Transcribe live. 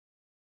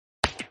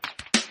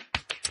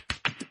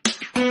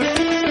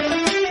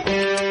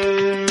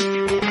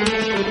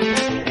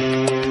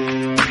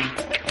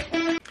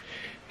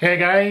Hey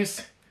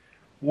guys,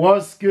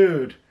 what's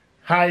good?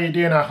 How you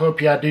doing? I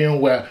hope you are doing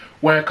well.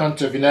 Welcome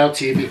to Vinyl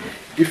TV.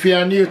 If you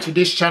are new to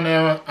this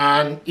channel,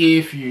 and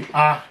if you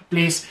are,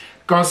 please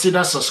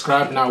consider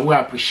subscribe now. We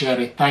appreciate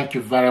it. Thank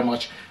you very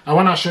much. I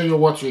want to show you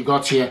what we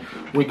got here.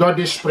 We got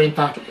this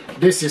printer.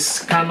 This is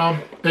Canon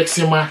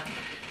Pixma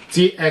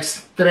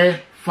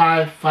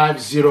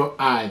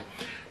TS3550i.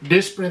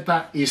 This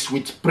printer is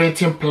with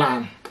printing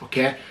plan.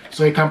 Okay,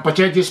 so you can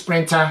purchase this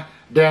printer,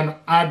 then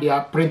add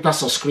your printing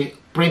subscription.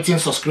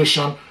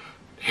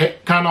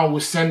 Canon will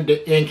send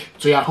the ink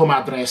to your home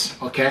address.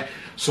 Okay,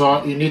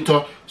 so you need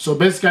to,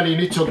 basically you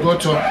need to go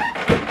to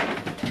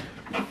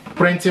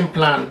printing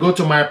plan, go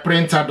to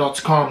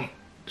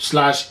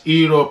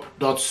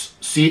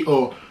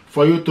myprinter.com/europe.co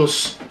for you to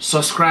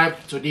subscribe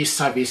to this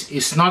service.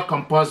 It's not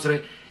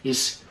compulsory.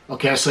 It's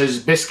okay, so it's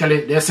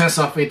basically the essence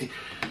of it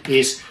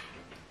is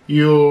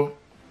you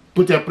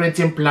put a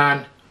printing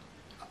plan,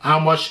 how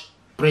much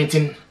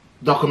printing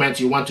document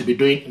you want to be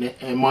doing in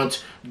a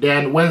month,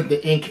 then when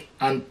the ink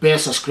and pay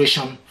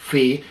subscription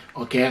fee.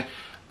 Okay,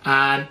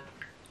 and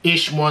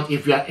each month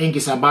if your ink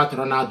is about to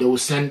run out, they will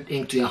send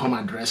ink to your home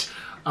address.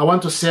 I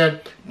want to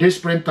say this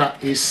printer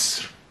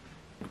is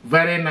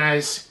very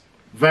nice,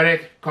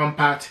 very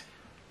compact,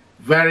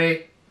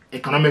 very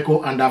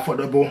economical and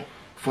affordable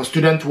for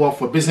student work,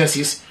 for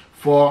businesses,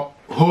 for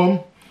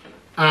home,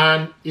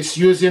 and it's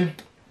using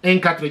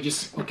ink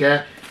cartridges.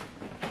 Okay,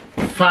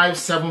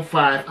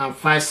 575 and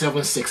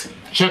 576.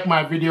 Check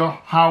my video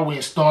how we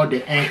install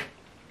the ink.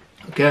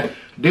 Okay,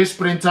 this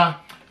printer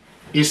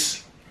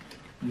is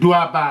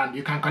dual band.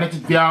 You can connect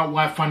it via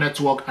Wi-Fi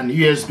network and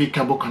USB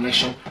cable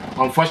connection.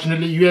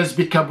 Unfortunately,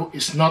 USB cable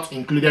is not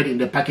included in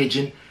the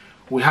packaging.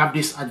 We have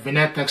this at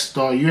Vinetech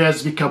store.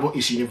 USB cable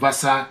is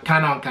universal.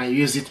 Canon can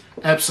use it,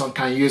 Epson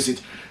can use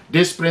it.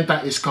 This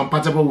printer is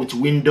compatible with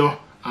Windows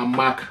and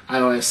Mac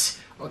iOS.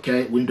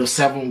 Okay, Windows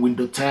 7,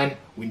 Windows 10,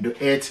 Windows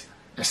 8,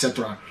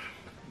 etc.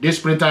 This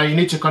printer, you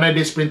need to connect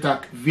this printer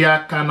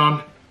via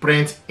Canon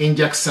Print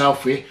Inject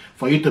Selfie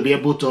for you to be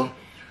able to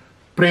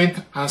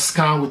print and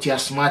scan with your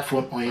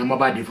smartphone or your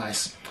mobile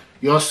device.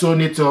 You also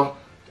need to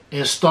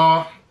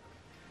install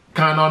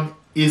Canon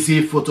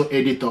Easy Photo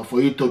Editor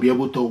for you to be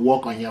able to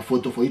work on your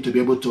photo, for you to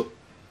be able to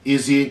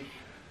easy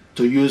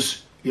to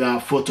use your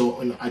photo,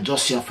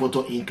 adjust your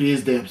photo,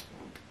 increase the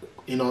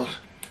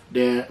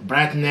the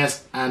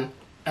brightness and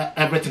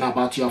everything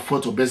about your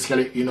photo,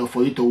 basically,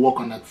 for you to work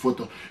on that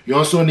photo. You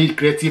also need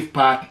Creative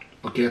Pack,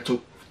 okay, to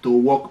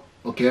work,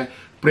 okay,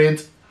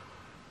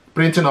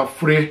 printing of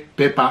free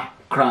paper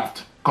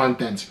craft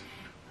content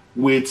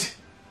with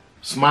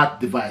smart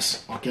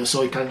device. Okay,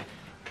 so you can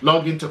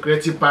log into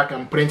Creative Pack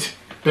and print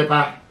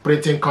paper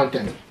printing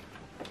content.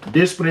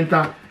 This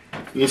printer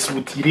is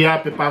with rear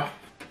paper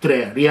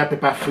tray, rear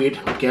paper feed,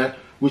 okay,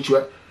 which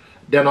will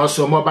then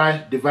also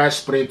mobile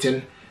device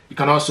printing. You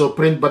can also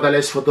print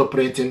borderless photo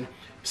printing,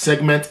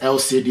 segment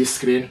LCD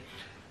screen.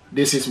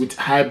 This is with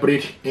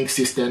hybrid ink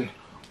system,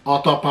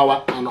 auto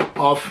power and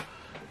off.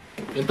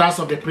 In terms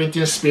of the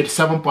printing speed,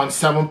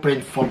 7.7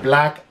 print for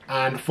black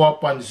and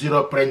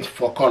 4.0 print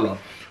for color.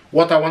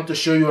 What I want to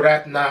show you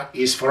right now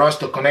is for us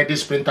to connect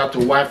this printer to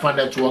Wi-Fi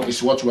network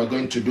is what we're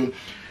going to do.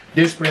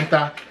 This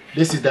printer,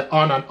 this is the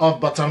on and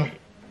off button,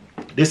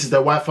 this is the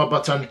Wi-Fi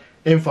button,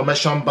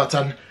 information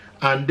button,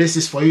 and this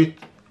is for you.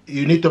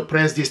 You need to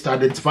press this to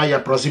identify your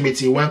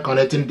proximity when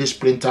connecting this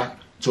printer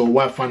to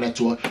Wi-Fi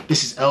network.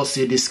 This is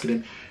LCD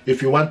screen.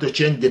 If you want to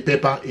change the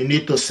paper, you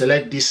need to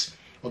select this.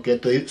 Okay,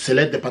 to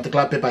select the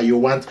particular paper you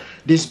want.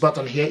 This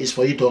button here is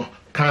for you to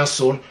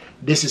cancel.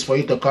 This is for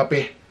you to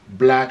copy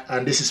black,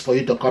 and this is for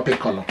you to copy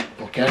color.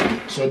 Okay,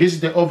 so this is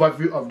the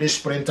overview of this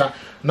printer.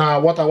 Now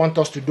what I want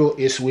us to do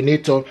is we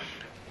need to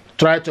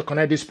try to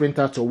connect this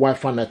printer to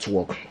Wi-Fi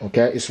network.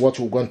 Okay, it's what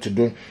we're going to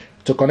do.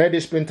 To connect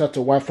this printer to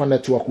Wi-Fi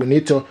network, we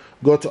need to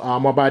go to our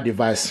mobile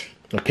device.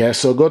 Okay,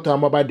 so go to our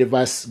mobile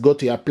device, go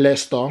to your Play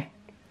Store.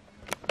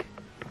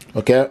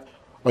 Okay,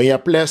 on your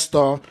Play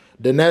Store,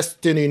 the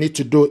next thing you need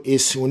to do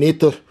is we need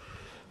to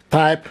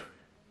type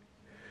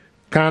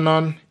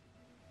Canon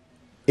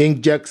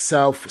Inkjet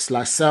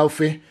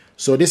Selfie.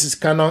 So this is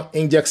Canon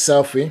Inkjet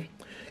Selfie.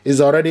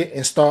 It's already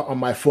installed on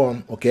my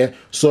phone. Okay,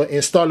 so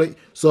install it.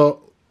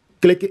 So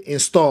click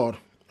install.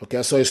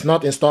 Okay, so it's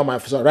not installed on my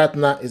phone. So right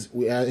now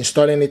we are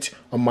installing it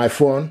on my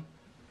phone.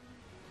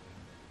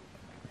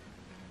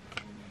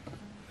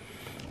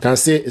 You can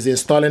see it's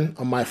installing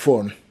on my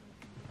phone.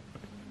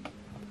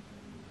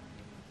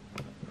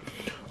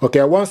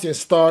 Okay, once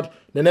installed,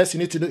 the next you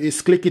need to do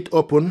is click it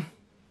open. You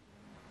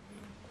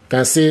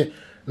can see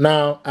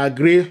now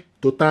agree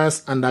to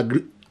terms and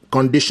agree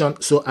condition.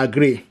 So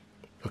agree.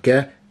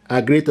 Okay,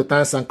 agree to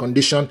terms and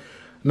condition.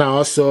 Now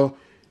also,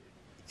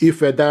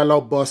 if a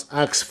dialog box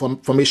asks for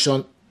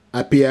permission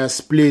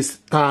appears, please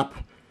tap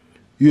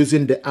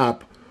using the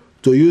app.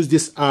 To use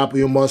this app,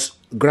 you must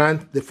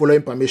grant the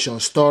following permission: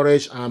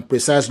 storage and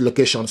precise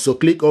location. So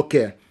click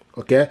OK.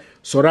 Okay,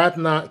 so right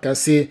now you can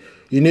see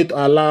you need to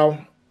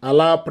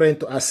allow print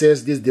to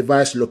access this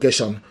device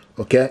location.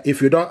 Okay,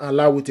 if you don't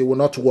allow it, it will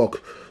not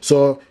work.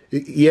 So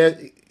here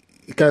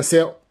you can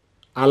say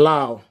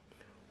allow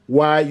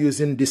while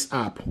using this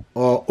app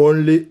or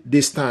only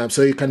this time.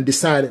 So you can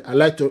decide, I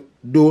like to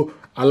do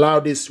allow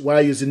this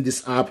while using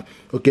this app.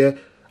 Okay,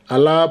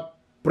 allow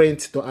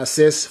print to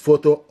access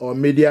photo or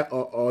media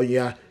or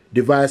your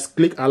device.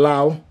 Click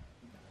allow.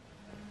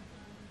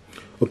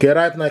 Okay,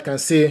 right now I can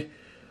see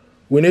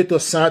we need to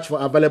search for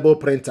available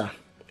printer.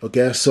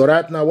 Okay, so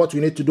right now what we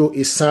need to do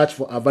is search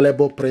for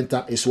available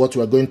printer is what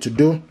we're going to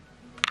do.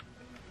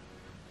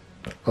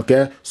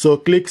 Okay, so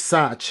click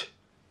search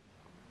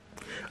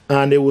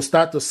and it will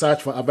start to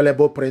search for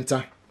available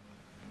printer.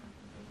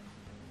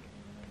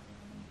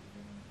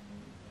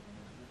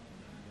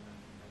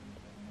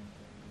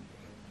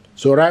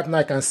 So right now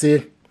I can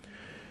see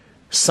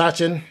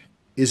searching.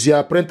 Is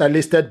your printer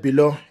listed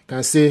below? You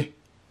can see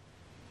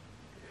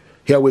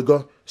here we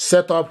go.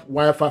 Set up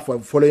Wi-Fi for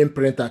the following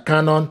printer: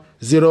 Canon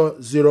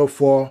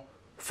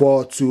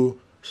 00442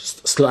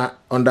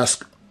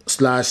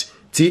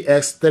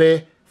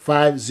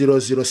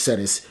 TS3550i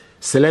series.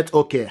 Select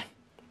OK.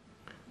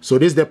 So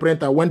this is the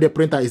printer. When the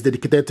printer is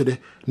dedicated to the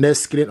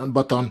next screen on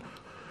button,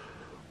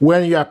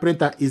 when your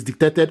printer is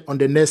dictated on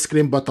the next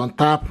screen button,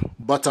 tap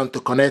button to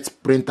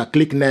connect printer.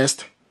 Click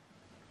next.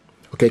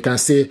 Okay, you can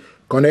see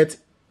connect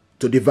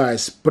to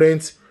device.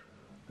 Print.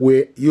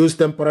 We use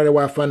temporary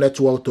Wi-Fi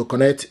network to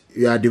connect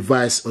your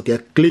device. Okay,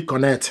 click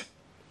connect.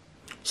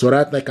 So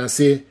right now you can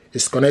see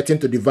it's connecting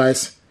to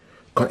device.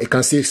 You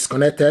can see it's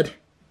connected.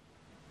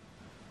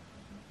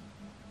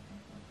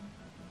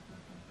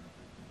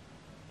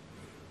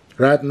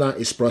 Right now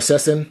it's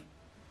processing.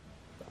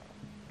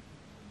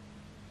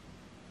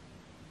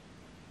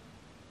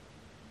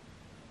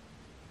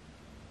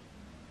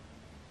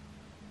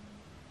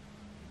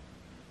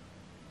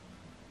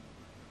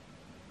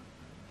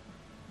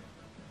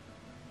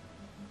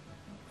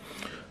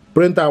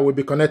 Printer will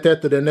be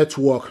connected to the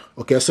network.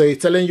 Okay, so it's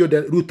telling you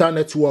the router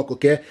network.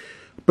 Okay,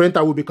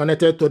 printer will be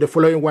connected to the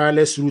following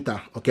wireless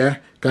router. Okay,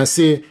 you can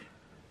see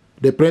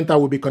the printer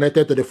will be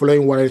connected to the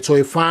following wireless. So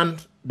you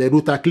found the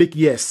router, click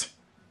yes.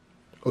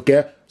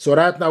 Okay, so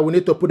right now we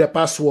need to put the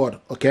password.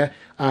 Okay,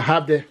 I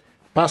have the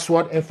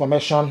password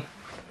information.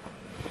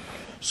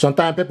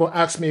 Sometimes people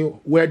ask me,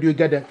 where do you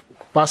get the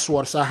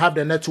password? So I have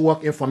the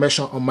network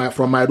information on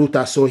from my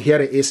router. So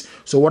here it is.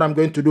 So what I'm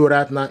going to do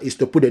right now is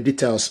to put the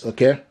details.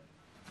 Okay,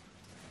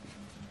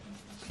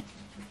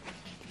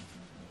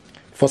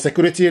 for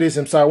security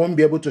reasons, so I won't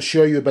be able to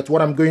show you, but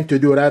what I'm going to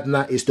do right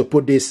now is to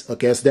put this.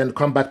 Okay, so then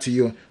come back to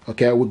you.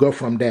 Okay, we'll go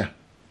from there.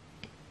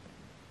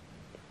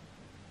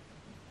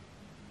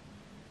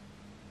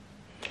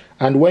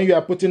 And when you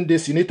are putting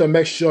this, you need to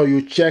make sure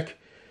you check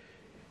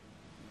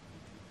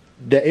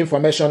the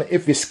information.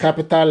 If it's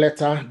capital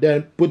letter,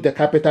 then put the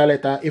capital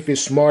letter. If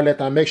it's small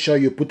letter, make sure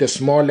you put a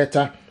small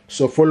letter.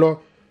 So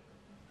follow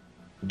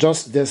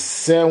just the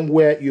same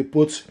way you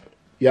put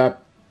your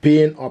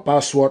PIN or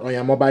password on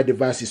your mobile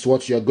device is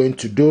what you're going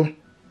to do.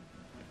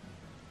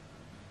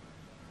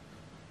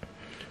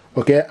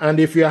 Okay, and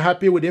if you're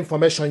happy with the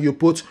information you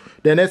put,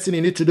 the next thing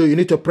you need to do, you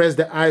need to press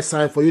the I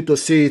sign for you to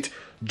see it.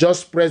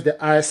 Just press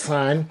the I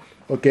sign,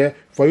 okay,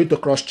 for you to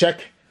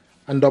cross-check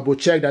and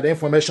double-check that the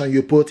information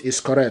you put is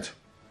correct.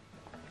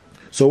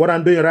 So what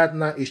I'm doing right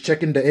now is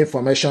checking the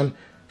information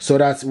so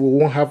that we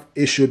won't have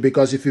issue,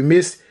 because if you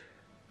miss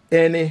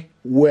any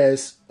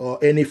words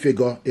or any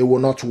figure, it will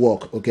not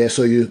work. Okay,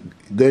 so you're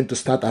going to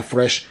start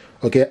afresh.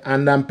 Okay,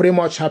 and I'm pretty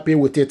much happy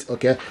with it.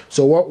 Okay,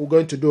 so what we're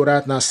going to do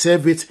right now,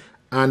 save it,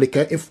 and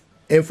the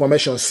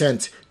information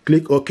sent,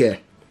 click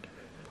OK.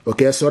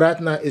 Okay, so right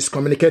now it's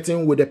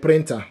communicating with the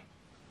printer.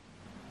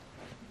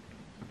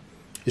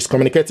 It's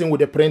communicating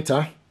with the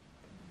printer.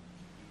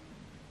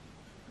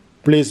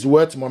 Please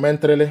wait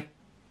momentarily.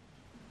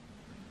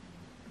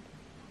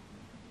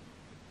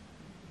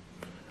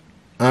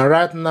 And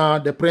right now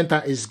the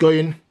printer is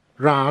going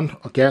round.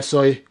 Okay,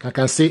 so you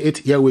can see it.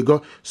 Here we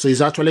go. So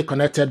it's actually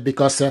connected,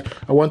 because I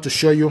want to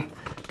show you.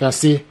 You can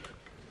see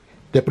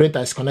the printer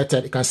is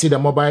connected. You can see the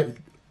mobile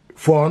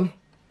phone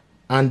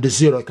and the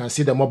 0. You can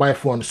see the mobile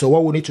phone. So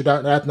what we need to do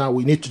right now,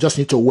 we just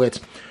need to wait.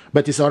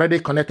 But it's already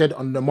connected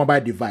on the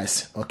mobile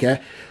device. Okay,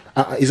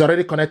 it's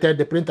already connected.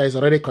 The printer is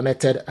already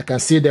connected. I can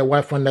see the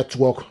Wi-Fi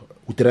network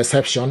with the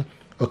reception.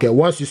 Okay,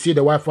 once you see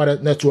the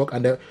Wi-Fi network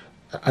and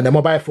the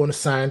mobile phone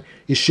sign,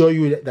 it shows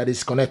you that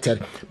it's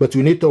connected. But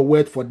we need to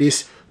wait for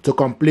this to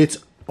complete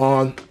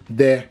on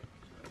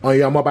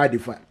your mobile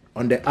device,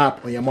 on the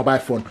app on your mobile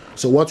phone.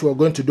 So what we're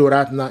going to do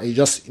right now is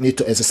just need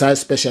to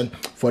exercise patience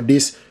for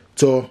this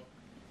to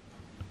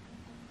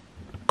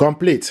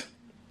complete.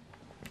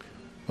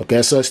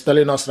 Okay, so it's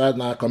telling us right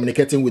now,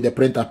 communicating with the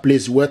printer.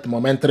 Please wait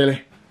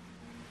momentarily.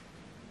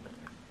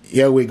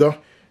 Here we go.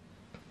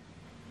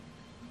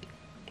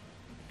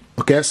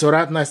 Okay, so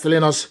right now it's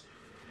telling us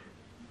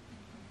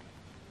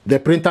the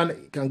printer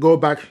can go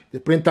back. The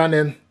printer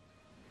name.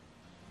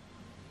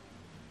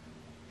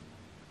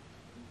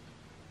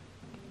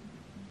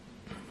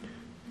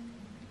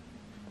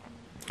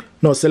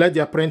 No, select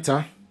your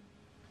printer.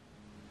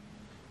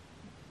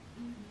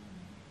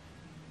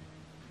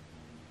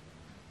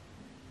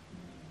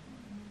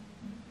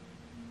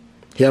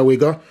 Here we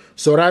go.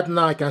 So right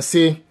now I can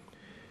see,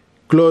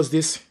 close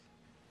this.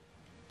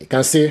 You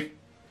can see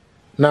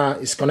now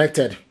it's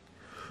connected.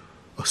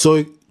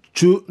 So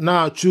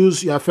now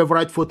choose your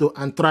favorite photo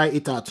and try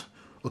it out.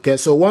 Okay,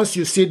 so once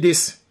you see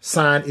this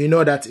sign, you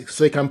know that,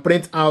 so you can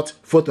print out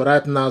photo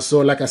right now. So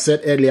like I said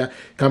earlier,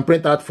 you can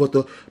print out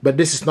photo, but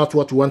this is not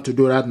what we want to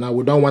do right now.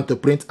 We don't want to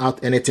print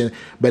out anything,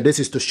 but this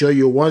is to show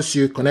you, once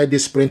you connect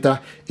this printer,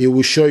 it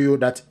will show you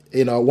that,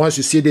 you know, once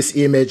you see this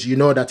image, you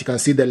know that you can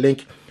see the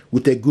link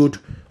with a good,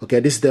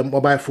 okay, this is the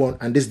mobile phone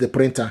and this is the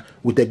printer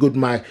with a good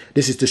mic.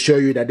 This is to show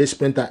you that this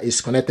printer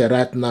is connected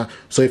right now.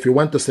 So if you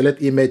want to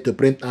select image to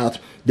print out,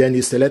 then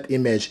you select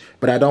image,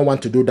 but I don't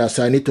want to do that,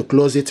 so I need to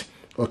close it.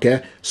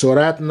 Okay, so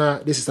right now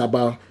this is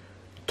about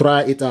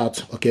try it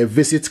out. Okay,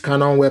 visit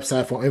Canon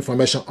website for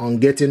information on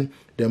getting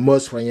the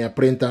most from your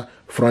printer.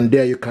 From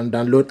there you can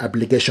download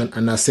application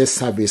and access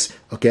service.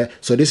 Okay,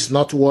 so this is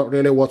not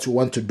really what you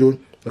want to do.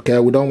 Okay,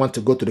 we don't want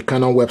to go to the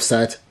Canon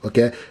website.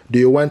 Okay, do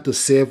you want to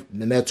save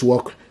the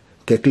network?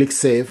 Okay, click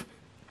save.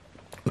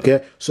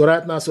 Okay, so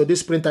right now, so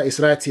this printer is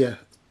right here,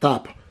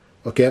 tap.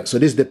 Okay, so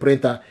this is the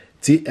printer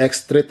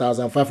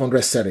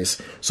TX3550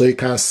 series. So you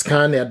can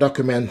scan your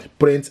document,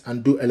 print,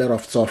 and do a lot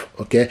of stuff.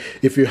 Okay,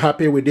 if you're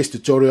happy with this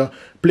tutorial,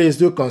 please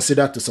do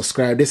consider to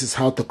subscribe. This is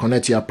how to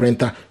connect your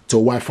printer to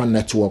Wi-Fi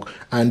network,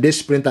 and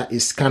this printer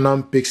is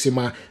Canon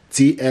Pixma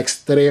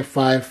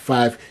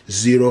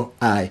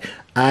TX3550i.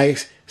 I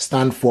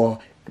stand for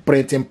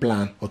printing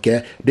plan.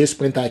 Okay, this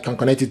printer, I can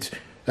connect it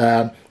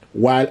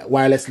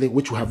wirelessly,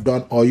 which we have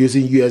done, or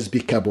using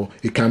USB cable.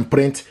 You can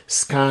print,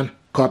 scan,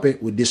 copy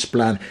with this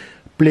plan.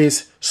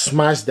 Please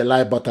smash the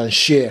like button,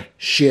 share,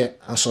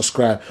 and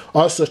subscribe.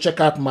 Also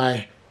check out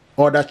my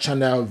other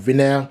channel,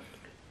 Vinyl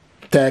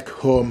Tech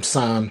Home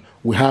Sound.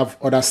 We have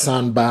other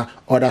sound bar,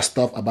 other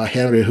stuff about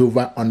Henry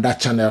Hoover on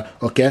that channel.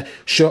 Okay,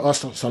 show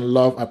us some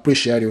love. I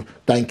appreciate you.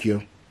 Thank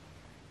you.